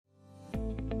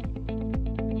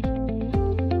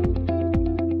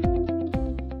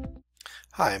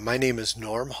Hi, my name is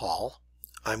Norm Hall.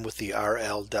 I'm with the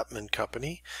R.L. Deppmann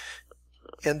Company,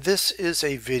 and this is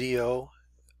a video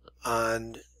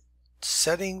on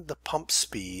setting the pump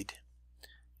speed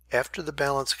after the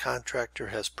balance contractor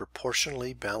has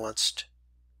proportionally balanced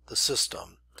the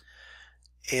system,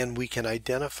 and we can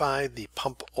identify the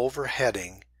pump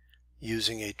overheading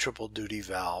using a triple duty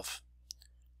valve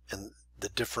and the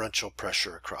differential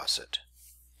pressure across it.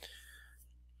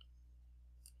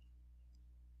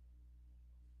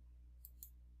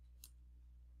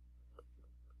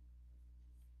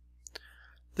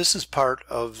 This is part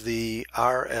of the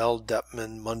R.L.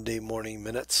 Deppmann Monday Morning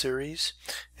Minute series,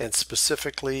 and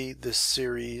specifically this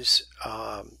series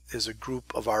is a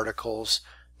group of articles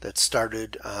that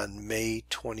started on May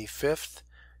 25th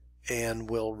and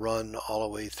will run all the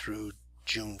way through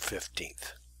June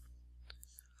 15th.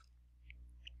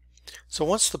 So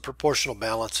once the proportional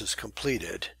balance is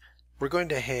completed, we're going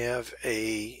to have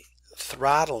a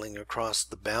throttling across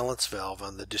the balance valve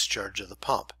on the discharge of the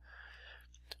pump.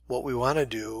 What we want to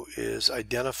do is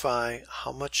identify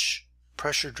how much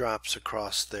pressure drops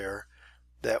across there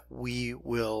that we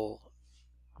will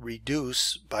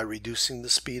reduce by reducing the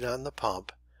speed on the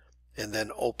pump and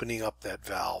then opening up that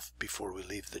valve before we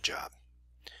leave the job.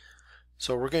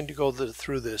 So we're going to go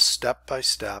through this step by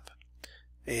step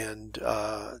and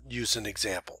use an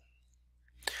example.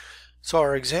 So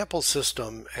our example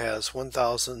system has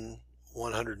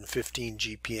 1,115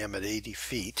 GPM at 80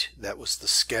 feet. That was the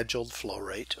scheduled flow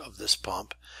rate of this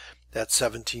pump. That's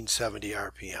 1770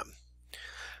 RPM.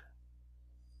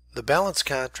 The balance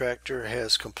contractor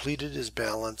has completed his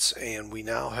balance, and we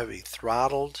now have a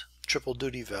throttled triple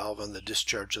duty valve on the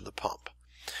discharge of the pump.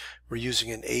 We're using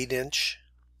an 8-inch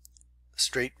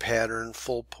straight pattern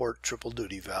full port triple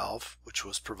duty valve, which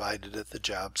was provided at the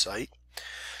job site,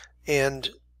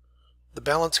 and the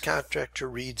balance contractor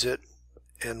reads it,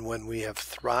 and when we have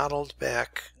throttled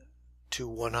back to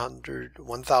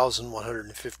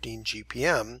 1,115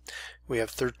 GPM, we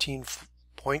have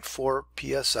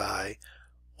 13.4 psi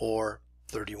or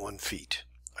 31 feet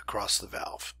across the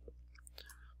valve.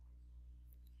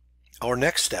 Our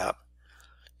next step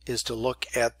is to look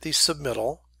at the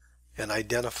submittal and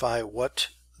identify what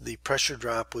the pressure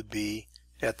drop would be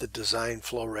at the design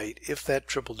flow rate if that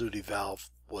triple duty valve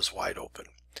was wide open.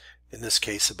 In this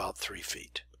case, about 3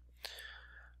 feet.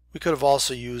 We could have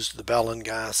also used the Ballon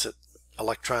Gasset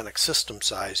electronic system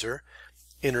sizer,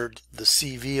 entered the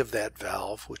CV of that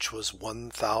valve, which was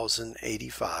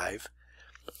 1085,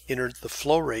 entered the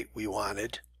flow rate we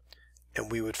wanted, and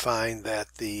we would find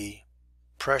that the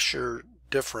pressure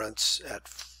difference at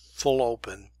full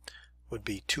open would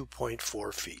be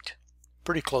 2.4 feet,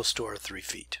 pretty close to our 3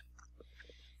 feet.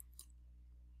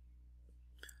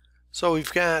 So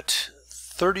we've got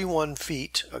 31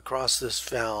 feet across this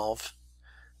valve,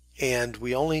 and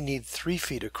we only need 3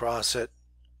 feet across it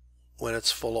when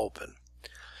it's full open.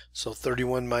 So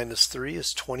 31 minus 3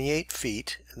 is 28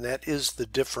 feet, and that is the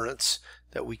difference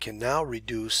that we can now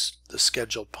reduce the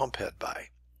scheduled pump head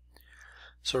by.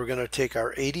 So we're going to take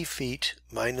our 80 feet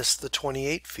minus the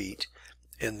 28 feet,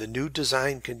 and the new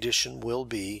design condition will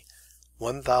be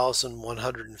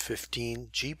 1,115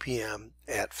 GPM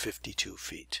at 52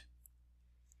 feet.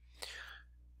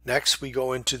 Next, we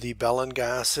go into the Ballon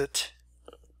Gasset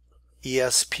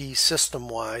ESP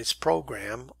system-wise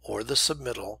program, or the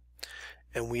submittal,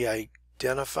 and we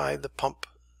identify the pump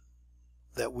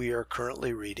that we are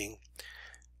currently reading.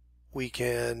 We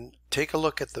can take a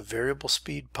look at the variable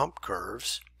speed pump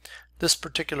curves. This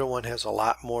particular one has a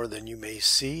lot more than you may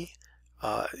see.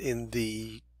 In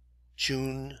the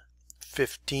June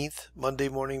 15th Monday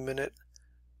Morning Minute,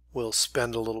 we'll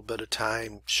spend a little bit of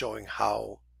time showing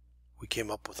how we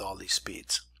came up with all these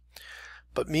speeds.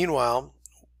 But meanwhile,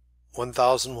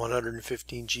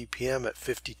 1,115 GPM at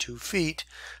 52 feet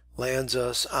lands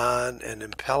us on a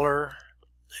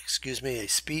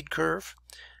speed curve,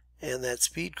 and that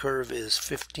speed curve is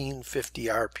 1550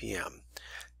 RPM.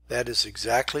 That is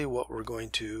exactly what we're going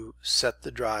to set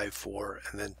the drive for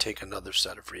and then take another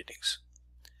set of readings.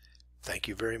 Thank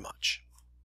you very much.